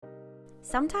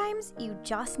Sometimes you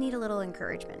just need a little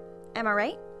encouragement. Am I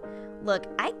right? Look,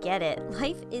 I get it.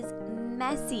 Life is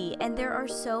messy, and there are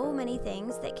so many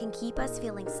things that can keep us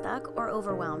feeling stuck or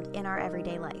overwhelmed in our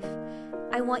everyday life.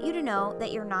 I want you to know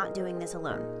that you're not doing this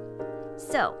alone.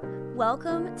 So,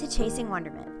 welcome to Chasing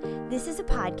Wonderment. This is a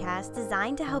podcast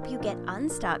designed to help you get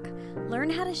unstuck,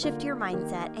 learn how to shift your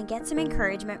mindset, and get some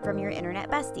encouragement from your internet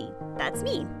bestie. That's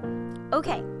me.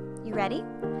 Okay, you ready?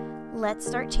 Let's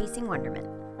start chasing wonderment.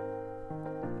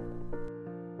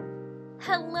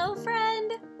 Hello,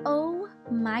 friend. Oh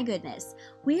my goodness.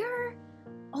 We are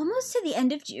almost to the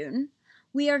end of June.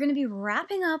 We are going to be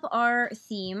wrapping up our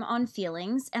theme on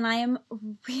feelings, and I am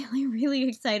really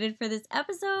excited for this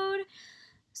episode.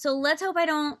 So let's hope I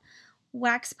don't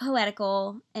wax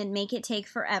poetical and make it take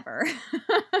forever.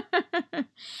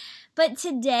 But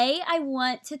today I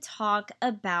want to talk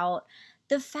about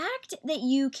the fact that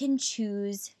you can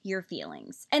choose your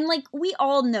feelings. And we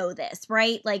all know this,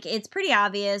 right? It's pretty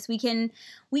obvious. We can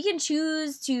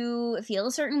choose to feel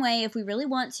a certain way if we really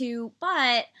want to,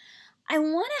 but I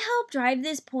want to help drive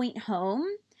this point home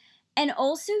and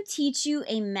also teach you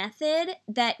a method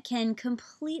that can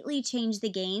completely change the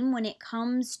game when it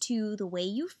comes to the way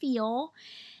you feel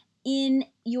in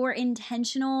your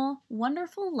intentional,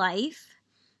 wonderful life,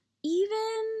 even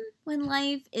when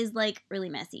life is really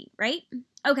messy, right?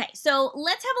 Okay, so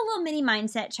let's have a little mini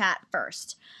mindset chat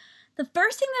first. The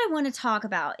first thing that I want to talk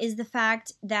about is the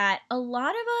fact that a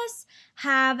lot of us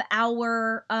have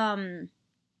our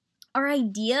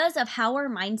ideas of how our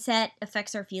mindset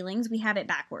affects our feelings. We have it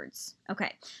backwards.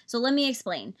 Okay, so let me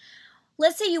explain.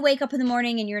 Let's say you wake up in the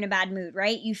morning and you're in a bad mood,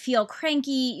 right? You feel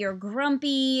cranky, you're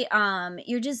grumpy,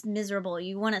 you're just miserable.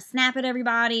 You want to snap at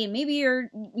everybody, and maybe you're,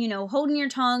 holding your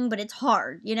tongue, but it's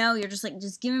hard, You're just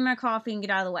just give me my coffee and get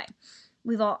out of the way.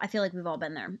 I feel like we've all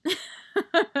been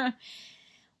there.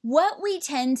 What we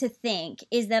tend to think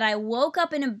is that I woke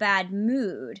up in a bad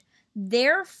mood,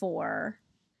 therefore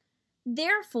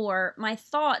my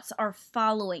thoughts are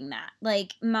following that.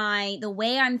 The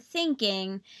way I'm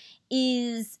thinking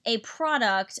is a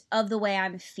product of the way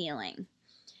I'm feeling.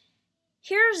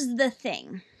 Here's the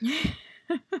thing.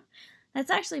 That's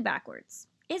actually backwards.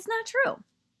 It's not true.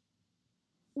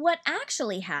 What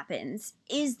actually happens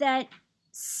is that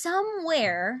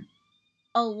somewhere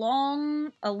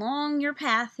along your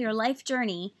path, your life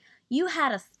journey, you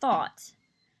had a thought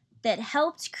that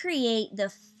helped create the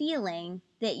feeling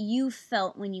that you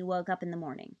felt when you woke up in the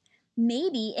morning.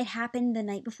 Maybe it happened the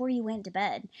night before you went to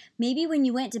bed. Maybe when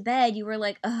you went to bed, you were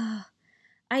like, ugh,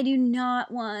 I do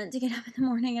not want to get up in the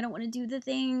morning. I don't want to do the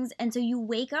things. And so you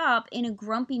wake up in a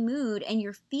grumpy mood and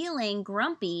you're feeling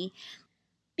grumpy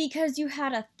because you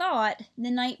had a thought the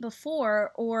night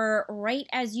before or right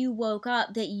as you woke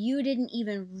up that you didn't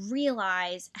even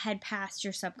realize had passed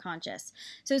your subconscious.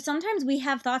 So sometimes we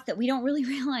have thoughts that we don't really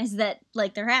realize that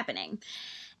they're happening.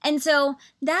 And so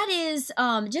that is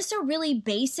just a really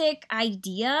basic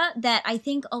idea that I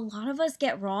think a lot of us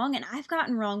get wrong, and I've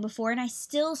gotten wrong before, and I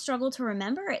still struggle to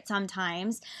remember it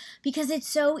sometimes because it's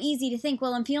so easy to think,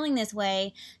 well, I'm feeling this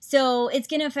way, so it's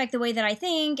going to affect the way that I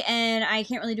think, and I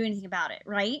can't really do anything about it,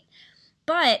 right?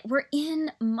 But we're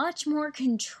in much more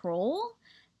control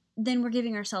than we're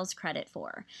giving ourselves credit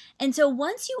for. And so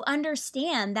once you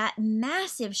understand that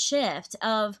massive shift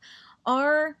of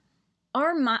our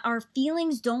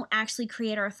feelings don't actually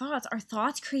create our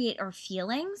thoughts create our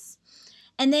feelings.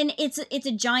 And then it's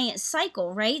a giant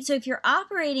cycle, right? So if you're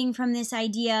operating from this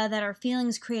idea that our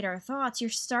feelings create our thoughts, you're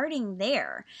starting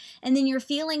there. And then your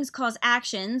feelings cause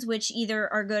actions, which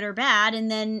either are good or bad, and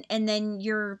then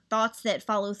your thoughts that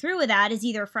follow through with that is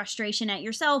either frustration at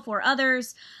yourself or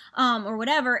others, or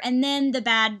whatever, and then the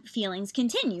bad feelings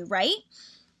continue, right?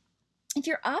 If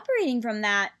you're operating from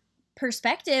that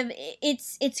perspective,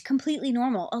 it's completely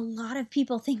normal. A lot of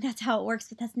people think that's how it works,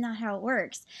 but that's not how it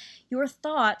works. Your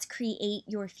thoughts create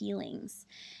your feelings,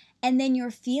 and then your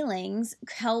feelings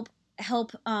help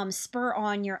spur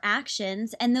on your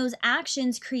actions, and those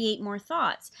actions create more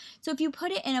thoughts. So if you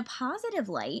put it in a positive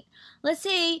light, let's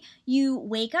say you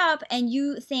wake up and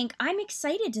you think, I'm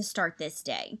excited to start this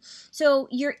day. So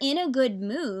you're in a good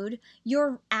mood.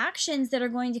 Your actions that are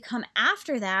going to come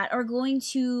after that are going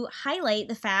to highlight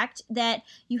the fact that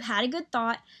you had a good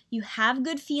thought, you have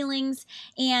good feelings,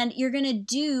 and you're going to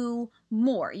do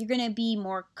more. You're going to be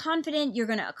more confident. You're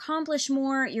going to accomplish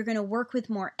more. You're going to work with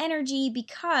more energy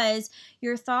because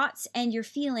your thoughts and your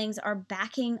feelings are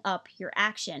backing up your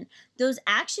action. Those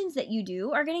actions that you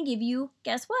do are going to give you,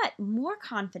 guess what? More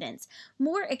confidence,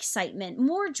 more excitement,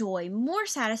 more joy, more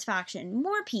satisfaction,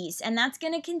 more peace. And that's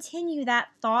going to continue that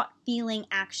thought, feeling,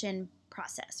 action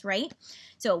process, right?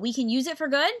 So we can use it for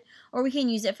good or we can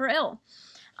use it for ill.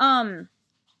 And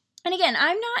again,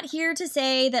 I'm not here to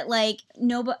say that like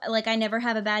I never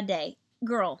have a bad day.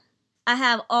 Girl, I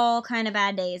have all kind of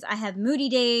bad days. I have moody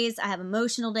days, I have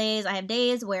emotional days, I have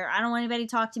days where I don't want anybody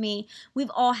to talk to me.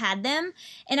 We've all had them,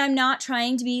 and I'm not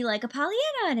trying to be like a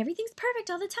Pollyanna and everything's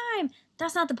perfect all the time.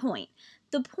 That's not the point.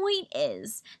 The point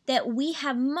is that we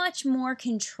have much more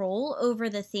control over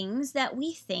the things that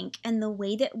we think and the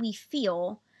way that we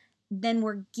feel than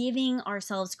we're giving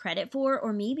ourselves credit for,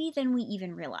 or maybe than we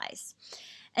even realize.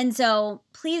 And so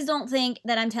please don't think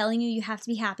that I'm telling you have to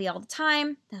be happy all the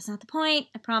time. That's not the point.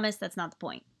 I promise that's not the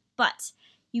point. But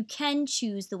you can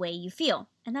choose the way you feel.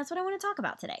 And that's what I want to talk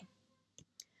about today.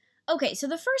 Okay, so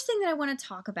the first thing that I want to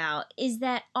talk about is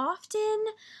that often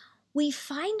we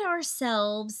find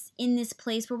ourselves in this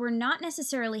place where we're not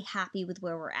necessarily happy with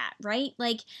where we're at, right?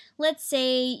 Like, let's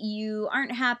say you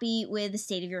aren't happy with the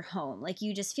state of your home. Like,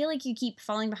 you just feel like you keep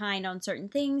falling behind on certain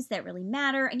things that really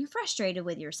matter, and you're frustrated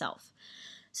with yourself.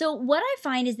 So what I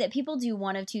find is that people do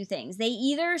one of two things. They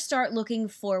either start looking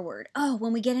forward. Oh,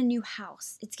 when we get a new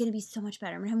house, it's going to be so much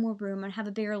better. I'm going to have more room. I'm going to have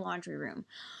a bigger laundry room.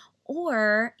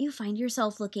 Or you find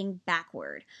yourself looking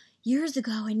backward. Years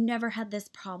ago, I never had this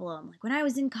problem. Like when I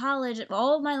was in college,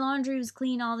 all of my laundry was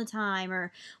clean all the time.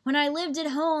 Or when I lived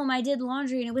at home, I did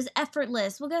laundry and it was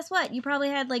effortless. Well, guess what? You probably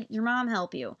had like your mom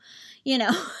help you, you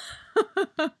know.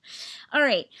 All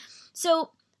right. So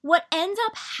what ends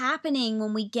up happening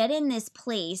when we get in this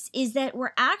place is that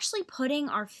we're actually putting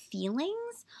our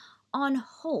feelings on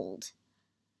hold.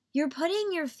 You're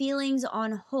putting your feelings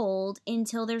on hold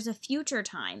until there's a future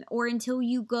time or until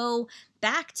you go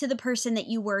back to the person that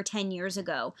you were 10 years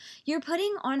ago. You're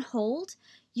putting on hold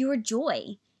your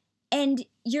joy and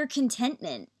your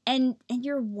contentment and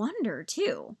your wonder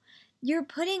too. You're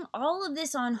putting all of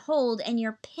this on hold and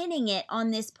you're pinning it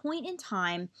on this point in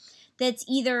time that's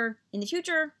either in the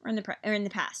future or in the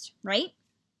past, right?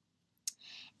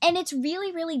 And it's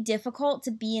really, really difficult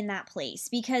to be in that place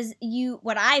because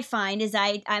what I find is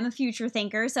I'm a future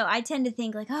thinker, so I tend to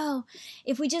think like, oh,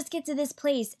 if we just get to this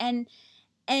place, and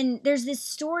there's this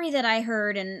story that I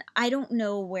heard, and I don't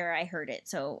know where I heard it,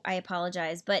 so I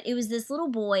apologize, but it was this little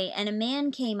boy, and a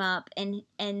man came up and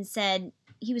said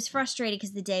he was frustrated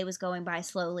because the day was going by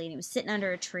slowly, and he was sitting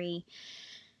under a tree.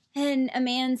 And a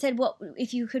man said, "What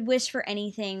if you could wish for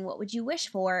anything, what would you wish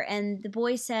for?" And the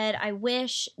boy said, "I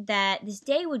wish that this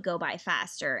day would go by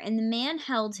faster." And the man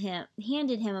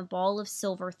handed him a ball of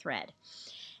silver thread.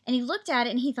 And he looked at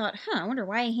it and he thought, I wonder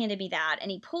why he handed me that. And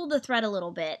he pulled the thread a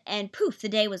little bit and poof, the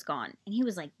day was gone. And he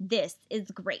was like, this is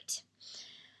great.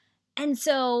 And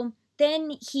so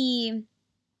then he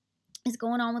is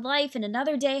going on with life, and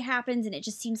another day happens, and it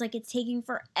just seems like it's taking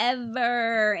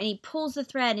forever, and he pulls the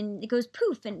thread, and it goes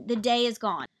poof, and the day is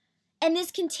gone. And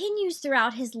this continues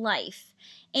throughout his life,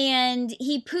 and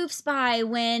he poofs by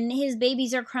when his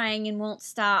babies are crying and won't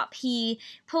stop. He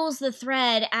pulls the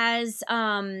thread as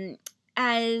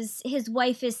his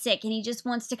wife is sick, and he just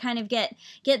wants to kind of get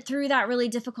through that really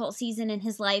difficult season in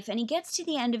his life, and he gets to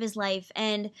the end of his life,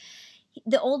 and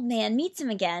the old man meets him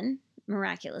again.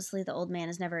 Miraculously, the old man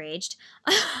has never aged.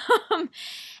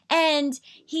 And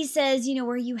he says,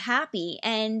 were you happy?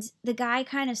 And the guy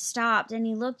kind of stopped and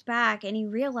he looked back and he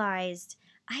realized,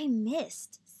 I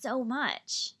missed so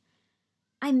much.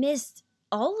 I missed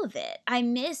all of it.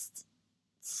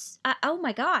 Oh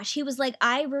my gosh. He was like,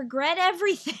 I regret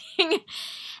everything.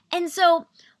 And so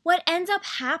what ends up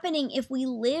happening if we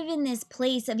live in this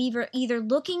place of either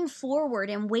looking forward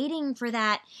and waiting for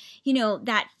that,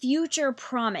 that future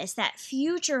promise, that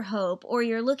future hope, or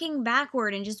you're looking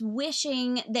backward and just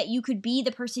wishing that you could be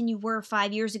the person you were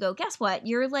 5 years ago, guess what?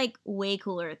 You're like way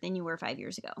cooler than you were 5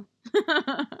 years ago.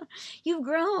 You've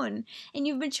grown and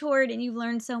you've matured and you've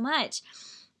learned so much.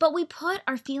 But we put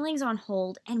our feelings on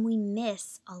hold and we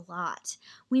miss a lot.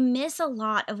 We miss a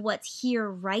lot of what's here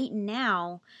right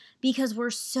now because we're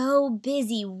so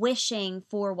busy wishing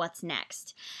for what's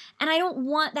next. And I don't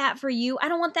want that for you. I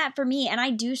don't want that for me. And I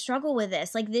do struggle with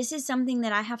this. Like, this is something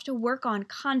that I have to work on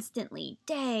constantly,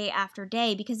 day after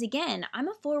day, because again, I'm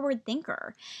a forward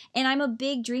thinker and I'm a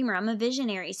big dreamer. I'm a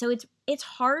visionary. So it's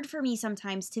hard for me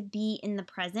sometimes to be in the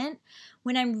present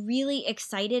when I'm really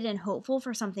excited and hopeful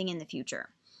for something in the future.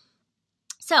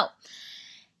 So,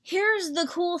 here's the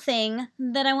cool thing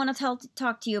that I want to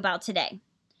talk to you about today,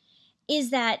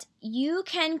 is that you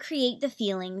can create the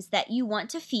feelings that you want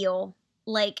to feel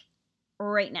like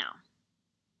right now.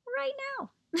 Right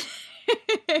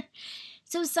now.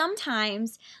 So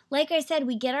sometimes, like I said,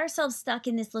 we get ourselves stuck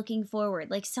in this looking forward.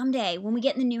 Like someday when we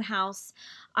get in the new house,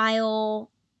 we'll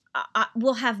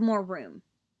have more room.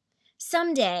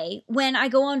 someday when I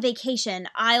go on vacation,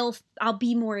 I'll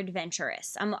be more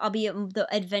adventurous. I'll be the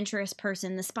adventurous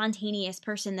person, the spontaneous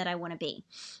person that I want to be,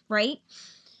 right?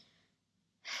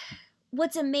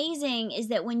 What's amazing is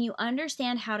that when you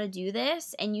understand how to do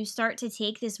this and you start to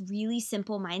take this really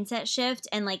simple mindset shift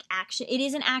and like action, it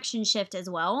is an action shift as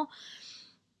well.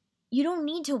 You don't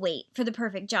need to wait for the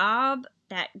perfect job,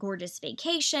 that gorgeous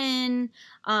vacation,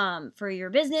 for your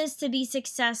business to be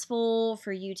successful,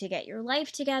 for you to get your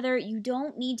life together. You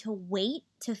don't need to wait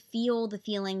to feel the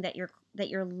feeling that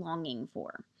you're longing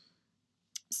for.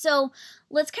 So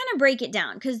let's kind of break it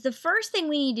down, because the first thing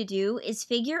we need to do is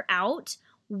figure out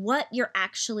what you're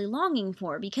actually longing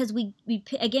for, because we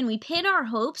pin our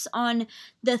hopes on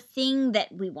the thing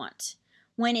that we want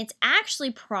when it's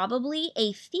actually probably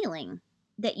a feeling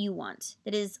that you want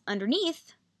that is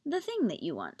underneath the thing that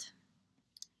you want.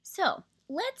 So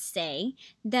let's say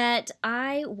that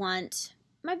I want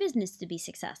my business to be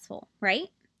successful, right?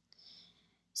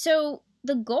 So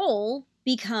the goal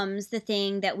becomes the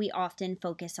thing that we often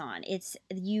focus on. It's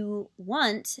you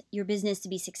want your business to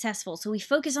be successful. So we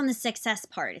focus on the success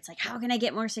part. It's like, how can I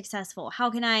get more successful?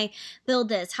 How can I build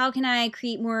this? How can I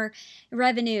create more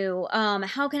revenue?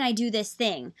 How can I do this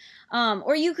thing?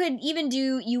 Or you could even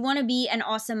you want to be an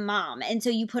awesome mom. And so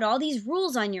you put all these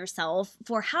rules on yourself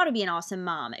for how to be an awesome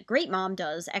mom. A great mom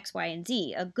does X, Y, and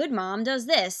Z. A good mom does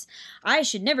this. I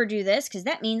should never do this because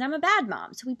that means I'm a bad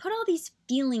mom. So we put all these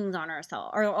feelings on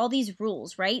ourselves, or all these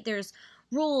rules, right? There's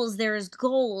rules, there's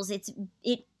goals.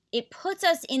 It puts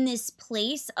us in this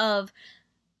place of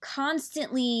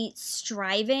constantly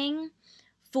striving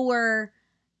for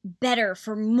better,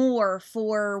 for more,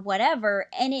 for whatever,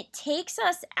 and it takes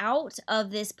us out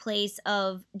of this place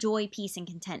of joy, peace, and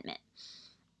contentment.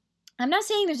 I'm not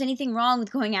saying there's anything wrong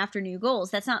with going after new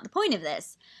goals. That's not the point of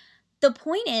this. The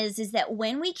point is that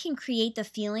when we can create the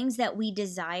feelings that we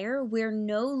desire, we're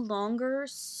no longer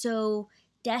so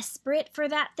desperate for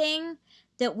that thing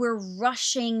that we're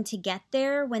rushing to get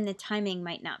there when the timing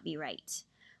might not be right,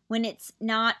 when it's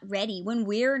not ready, when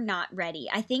we're not ready.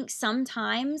 I think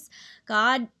sometimes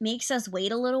God makes us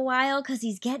wait a little while because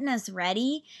he's getting us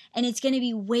ready, and it's going to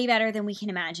be way better than we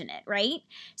can imagine it, right?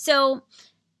 So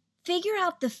figure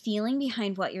out the feeling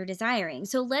behind what you're desiring.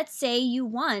 So let's say you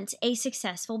want a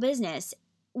successful business.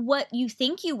 What you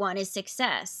think you want is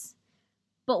success.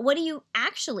 But what do you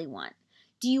actually want?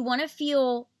 Do you want to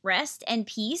feel rest and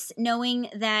peace knowing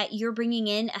that you're bringing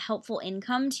in a helpful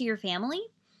income to your family?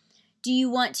 Do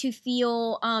you want to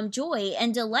feel joy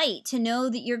and delight to know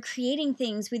that you're creating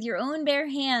things with your own bare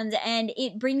hands and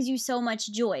it brings you so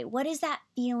much joy? What is that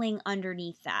feeling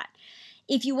underneath that?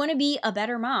 If you want to be a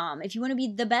better mom, if you want to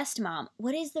be the best mom,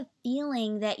 what is the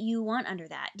feeling that you want under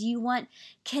that? Do you want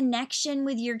connection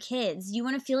with your kids? Do you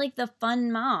want to feel like the fun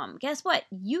mom? Guess what?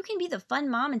 You can be the fun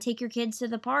mom and take your kids to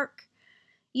the park.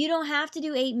 You don't have to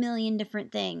do 8 million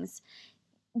different things.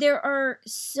 There are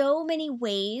so many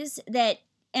ways that,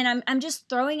 and I'm just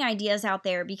throwing ideas out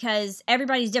there because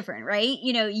everybody's different, right?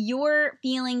 You know, your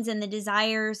feelings and the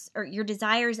desires, or your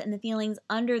desires and the feelings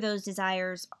under those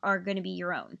desires, are going to be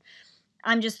your own.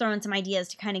 I'm just throwing some ideas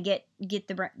to kind of get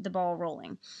the ball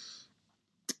rolling.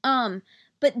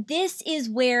 But this is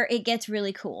where it gets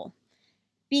really cool,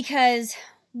 because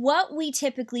what we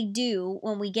typically do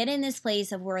when we get in this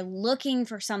place of we're looking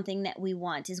for something that we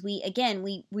want is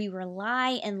we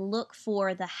rely and look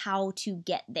for the how to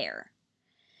get there.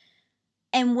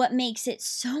 And what makes it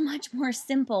so much more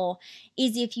simple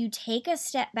is if you take a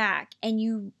step back and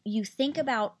you think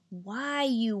about why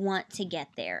you want to get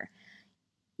there.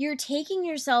 You're taking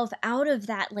yourself out of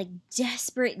that like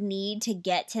desperate need to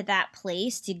get to that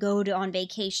place, to go on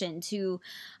vacation, to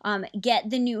get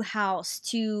the new house,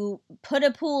 to put a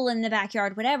pool in the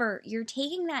backyard, whatever. You're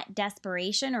taking that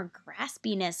desperation or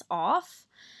graspiness off,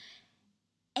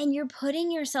 and you're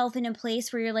putting yourself in a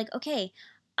place where you're like, okay,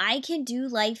 I can do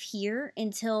life here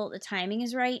until the timing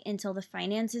is right, until the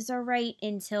finances are right,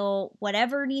 until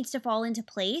whatever needs to fall into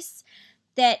place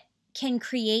that can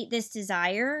create this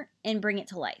desire and bring it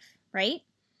to life, right?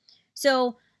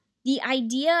 So the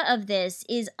idea of this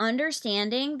is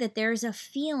understanding that there's a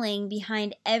feeling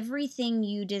behind everything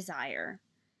you desire.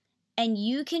 And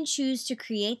you can choose to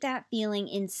create that feeling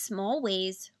in small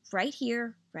ways right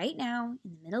here, right now,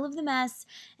 in the middle of the mess.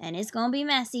 And it's going to be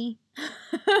messy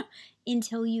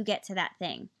until you get to that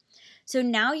thing. So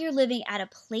now you're living at a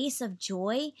place of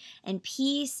joy and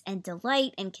peace and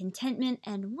delight and contentment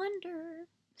and wonder.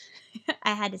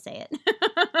 I had to say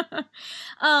it.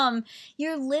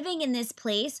 You're living in this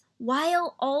place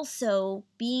while also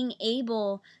being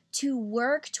able to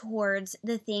work towards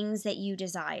the things that you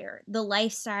desire, the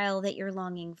lifestyle that you're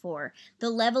longing for, the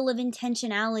level of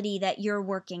intentionality that you're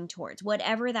working towards,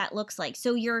 whatever that looks like.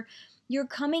 So you're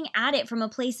coming at it from a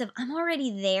place of I'm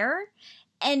already there,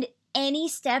 and any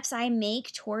steps I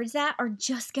make towards that are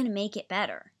just going to make it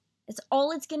better. It's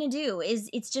all it's going to do is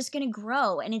it's just going to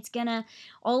grow, and it's going to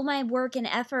all my work and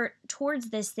effort towards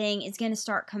this thing is going to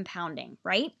start compounding,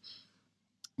 right?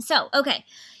 So, okay,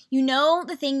 you know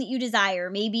the thing that you desire.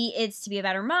 Maybe it's to be a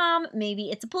better mom.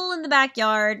 Maybe it's a pool in the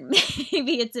backyard.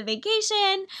 Maybe it's a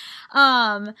vacation.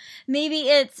 Maybe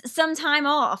it's some time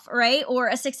off, right? Or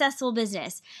a successful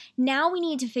business. Now we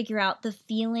need to figure out the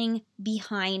feeling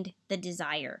behind the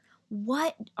desire.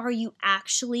 What are you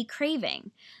actually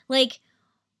craving? Like,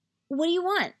 what do you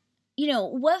want?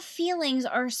 What feelings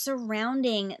are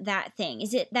surrounding that thing?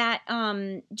 Is it that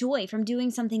joy from doing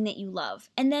something that you love?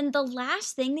 And then the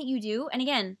last thing that you do, and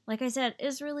again, like I said,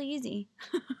 is really easy.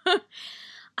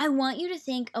 I want you to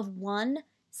think of one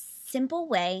simple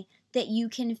way that you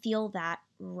can feel that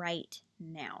right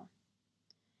now.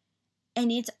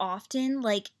 And it's often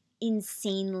like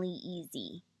insanely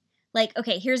easy. Like,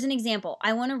 okay, here's an example.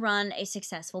 I want to run a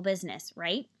successful business,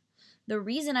 right? The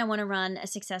reason I want to run a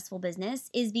successful business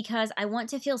is because I want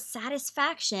to feel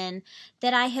satisfaction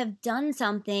that I have done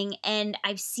something and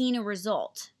I've seen a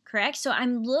result, correct? So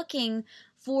I'm looking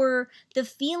for the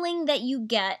feeling that you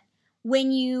get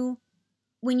when you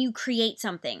create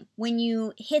something, when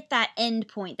you hit that end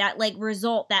point, that like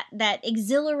result, that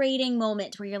exhilarating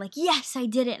moment where you're like, yes, I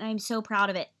did it and I'm so proud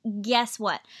of it. Guess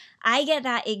what? I get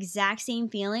that exact same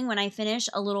feeling when I finish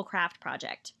a little craft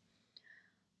project.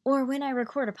 Or when I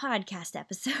record a podcast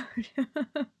episode.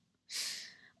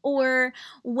 Or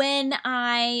when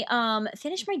I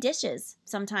finish my dishes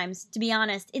sometimes, to be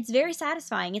honest. It's very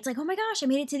satisfying. It's like, oh my gosh, I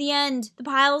made it to the end. The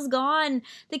pile's gone.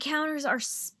 The counters are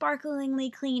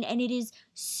sparklingly clean, and it is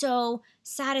so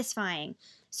satisfying.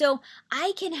 So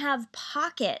I can have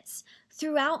pockets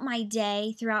throughout my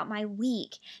day, throughout my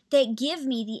week, that give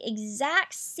me the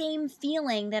exact same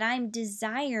feeling that I'm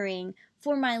desiring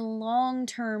for my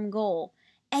long-term goal.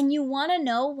 And you want to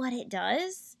know what it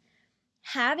does?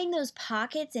 Having those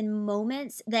pockets and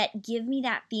moments that give me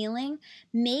that feeling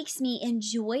makes me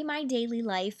enjoy my daily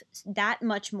life that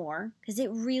much more, because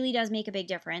it really does make a big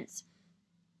difference.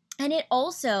 And it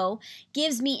also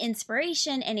gives me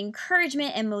inspiration and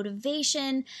encouragement and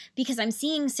motivation because I'm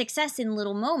seeing success in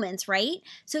little moments, right?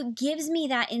 So it gives me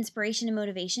that inspiration and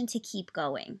motivation to keep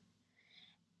going.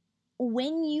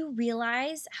 When you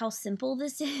realize how simple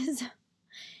this is,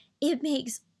 it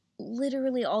makes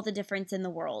literally all the difference in the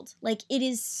world. Like, it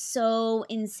is so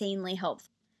insanely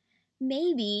helpful.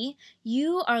 Maybe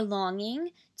you are longing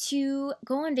to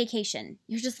go on vacation.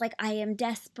 You're just like, I am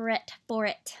desperate for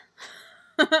it.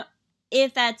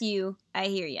 If that's you, I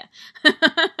hear you.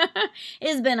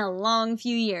 It's been a long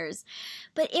few years.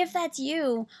 But if that's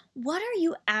you, what are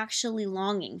you actually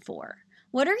longing for?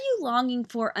 What are you longing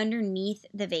for underneath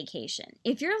the vacation?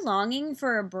 If you're longing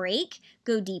for a break,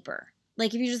 go deeper.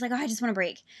 Like, if you're just like, oh, I just want a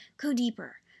break, go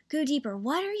deeper. Go deeper.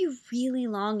 What are you really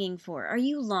longing for? Are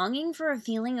you longing for a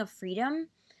feeling of freedom?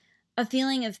 A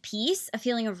feeling of peace? A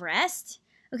feeling of rest?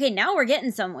 Okay, now we're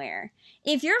getting somewhere.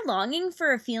 If you're longing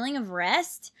for a feeling of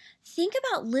rest, think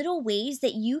about little ways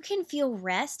that you can feel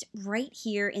rest right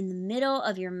here in the middle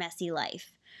of your messy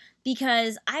life.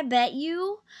 Because I bet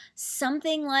you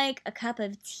something like a cup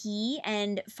of tea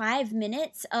and 5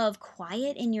 minutes of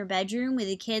quiet in your bedroom with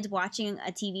the kids watching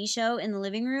a TV show in the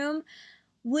living room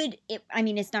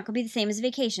it's not going to be the same as a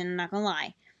vacation, I'm not going to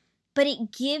lie. But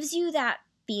it gives you that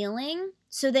feeling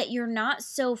so that you're not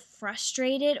so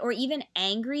frustrated or even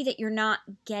angry that you're not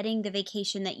getting the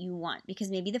vacation that you want because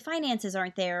maybe the finances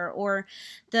aren't there or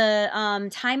the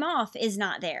time off is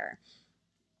not there.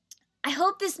 I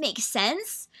hope this makes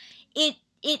sense. It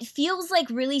feels like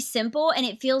really simple, and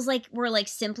it feels like we're like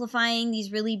simplifying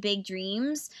these really big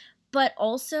dreams, but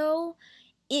also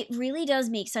it really does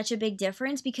make such a big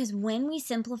difference because when we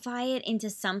simplify it into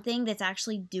something that's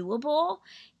actually doable,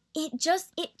 it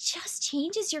just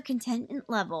changes your contentment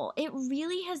level. It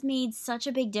really has made such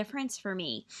a big difference for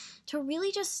me to really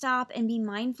just stop and be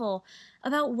mindful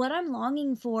about what I'm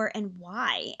longing for and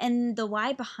why, and the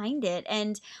why behind it,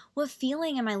 and what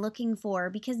feeling am I looking for.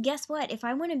 Because guess what? If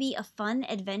I want to be a fun,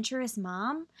 adventurous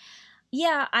mom,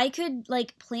 yeah, I could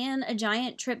like plan a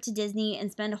giant trip to Disney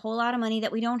and spend a whole lot of money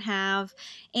that we don't have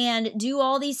and do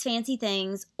all these fancy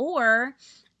things. Or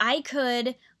I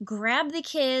could grab the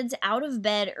kids out of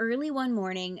bed early one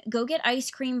morning, go get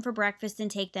ice cream for breakfast, and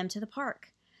take them to the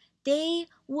park. they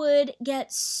would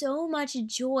get so much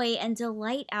joy and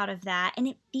delight out of that. And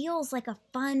it feels like a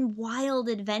fun, wild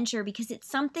adventure because it's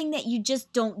something that you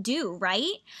just don't do,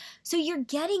 right? So you're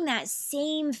getting that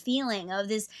same feeling of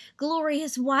this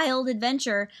glorious, wild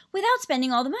adventure without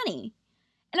spending all the money.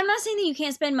 And I'm not saying that you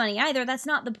can't spend money either. That's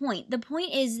not the point. The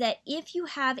point is that if you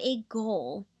have a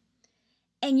goal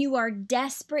and you are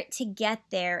desperate to get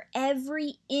there,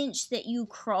 every inch that you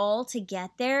crawl to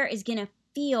get there is going to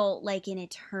feel like an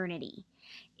eternity.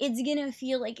 It's going to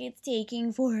feel like it's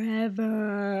taking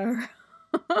forever.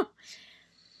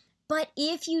 But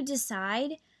if you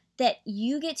decide that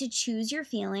you get to choose your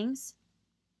feelings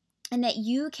and that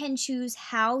you can choose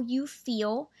how you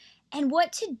feel and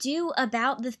what to do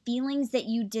about the feelings that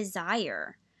you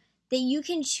desire, that you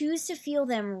can choose to feel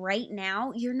them right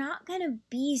now, you're not going to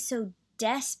be so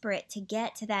desperate to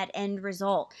get to that end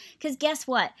result. Because guess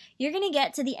what? You're going to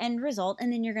get to the end result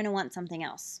and then you're going to want something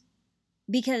else.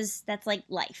 Because that's like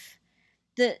life.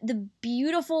 The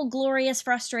beautiful, glorious,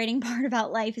 frustrating part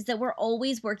about life is that we're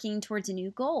always working towards a new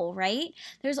goal, right?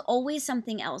 There's always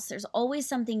something else. There's always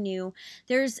something new.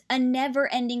 There's a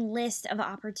never-ending list of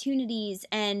opportunities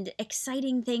and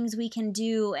exciting things we can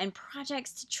do and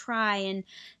projects to try and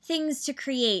things to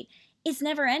create. It's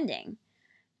never ending.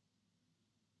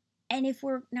 And if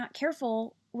we're not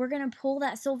careful, we're going to pull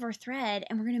that silver thread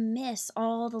and we're going to miss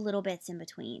all the little bits in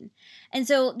between. And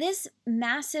so this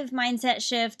massive mindset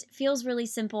shift feels really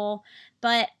simple,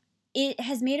 but it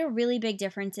has made a really big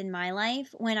difference in my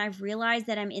life when I've realized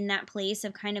that I'm in that place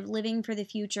of kind of living for the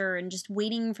future and just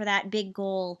waiting for that big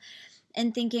goal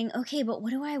and thinking, okay, but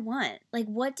what do I want? Like,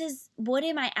 what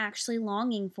am I actually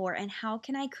longing for? And how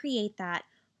can I create that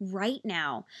right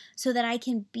now so that I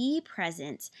can be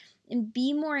present and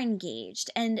be more engaged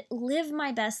and live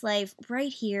my best life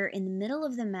right here in the middle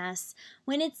of the mess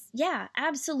when it's,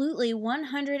 absolutely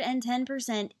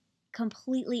 110%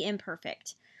 completely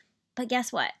imperfect. But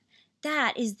guess what?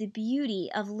 That is the beauty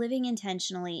of living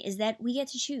intentionally, is that we get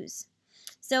to choose.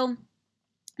 So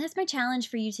that's my challenge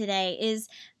for you today, is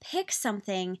pick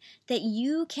something that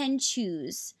you can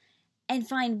choose and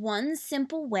find one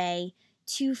simple way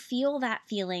to feel that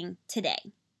feeling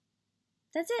today.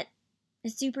 That's it.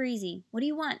 It's super easy. What do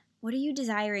you want? What are you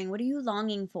desiring? What are you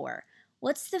longing for?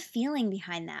 What's the feeling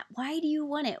behind that? Why do you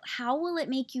want it? How will it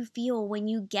make you feel when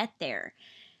you get there?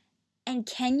 And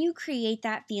can you create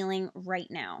that feeling right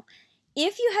now?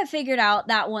 If you have figured out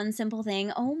that one simple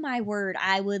thing, oh my word,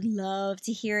 I would love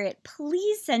to hear it.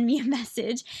 Please send me a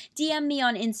message. DM me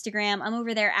on Instagram. I'm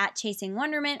over there at Chasing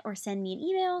Wonderment, or send me an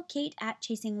email,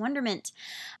 Kate@ChasingWonderment.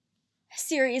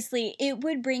 Seriously, it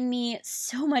would bring me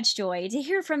so much joy to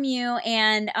hear from you.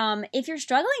 And if you're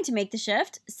struggling to make the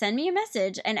shift, send me a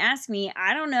message and ask me,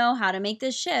 I don't know how to make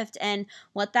this shift and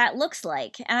what that looks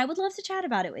like. And I would love to chat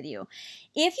about it with you.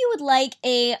 If you would like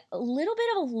a little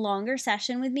bit of a longer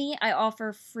session with me, I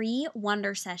offer free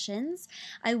Wonder Sessions.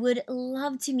 I would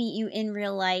love to meet you in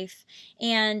real life.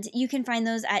 And you can find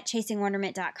those at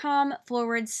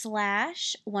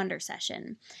chasingwonderment.com/Wonder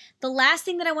Session. The last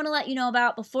thing that I want to let you know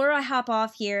about before I hop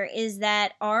off here is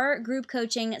that our group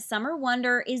coaching Summer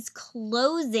Wonder is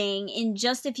closing in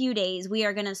just a few days. We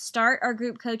are going to start our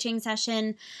group coaching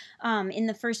session in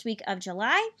the first week of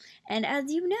July. And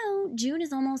as you know, June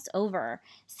is almost over.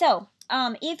 So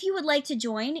if you would like to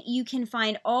join, you can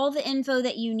find all the info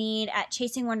that you need at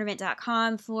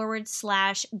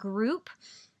chasingwonderment.com/group.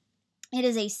 It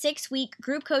is a 6-week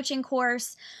group coaching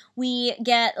course. We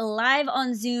get live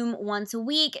on Zoom once a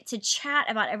week to chat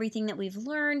about everything that we've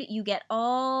learned. You get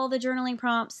all the journaling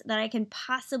prompts that I can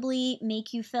possibly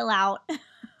make you fill out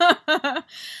to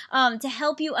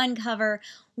help you uncover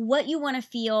what you want to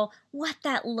feel, what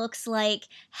that looks like,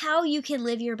 how you can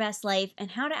live your best life, and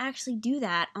how to actually do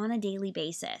that on a daily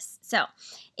basis. So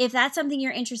if that's something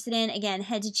you're interested in, again,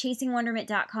 head to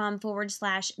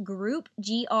chasingwonderment.com/group,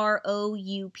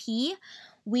 GROUP.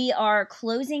 We are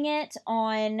closing it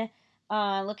on,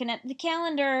 looking at the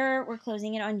calendar, we're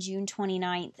closing it on June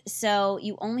 29th. So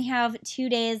you only have 2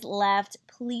 days left.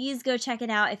 Please go check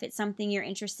it out if it's something you're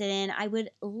interested in. I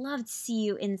would love to see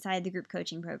you inside the group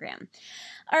coaching program.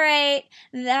 All right,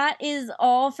 that is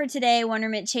all for today,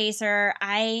 Wonderment Chaser.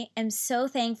 I am so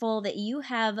thankful that you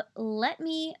have let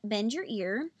me bend your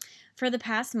ear for the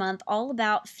past month, all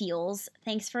about feels.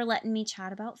 Thanks for letting me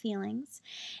chat about feelings.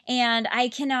 And I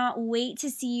cannot wait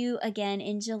to see you again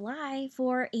in July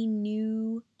for a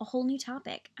whole new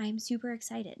topic. I'm super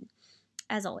excited,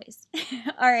 as always.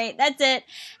 All right, that's it.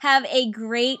 Have a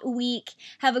great week.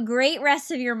 Have a great rest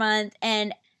of your month.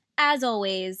 And as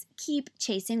always, keep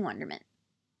chasing wonderment.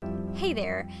 Hey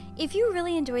there. If you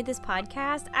really enjoyed this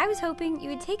podcast, I was hoping you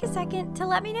would take a second to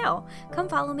let me know. Come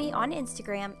follow me on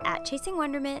Instagram at Chasing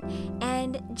Wonderment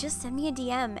and just send me a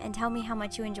DM and tell me how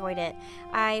much you enjoyed it.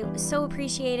 I so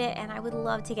appreciate it and I would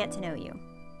love to get to know you.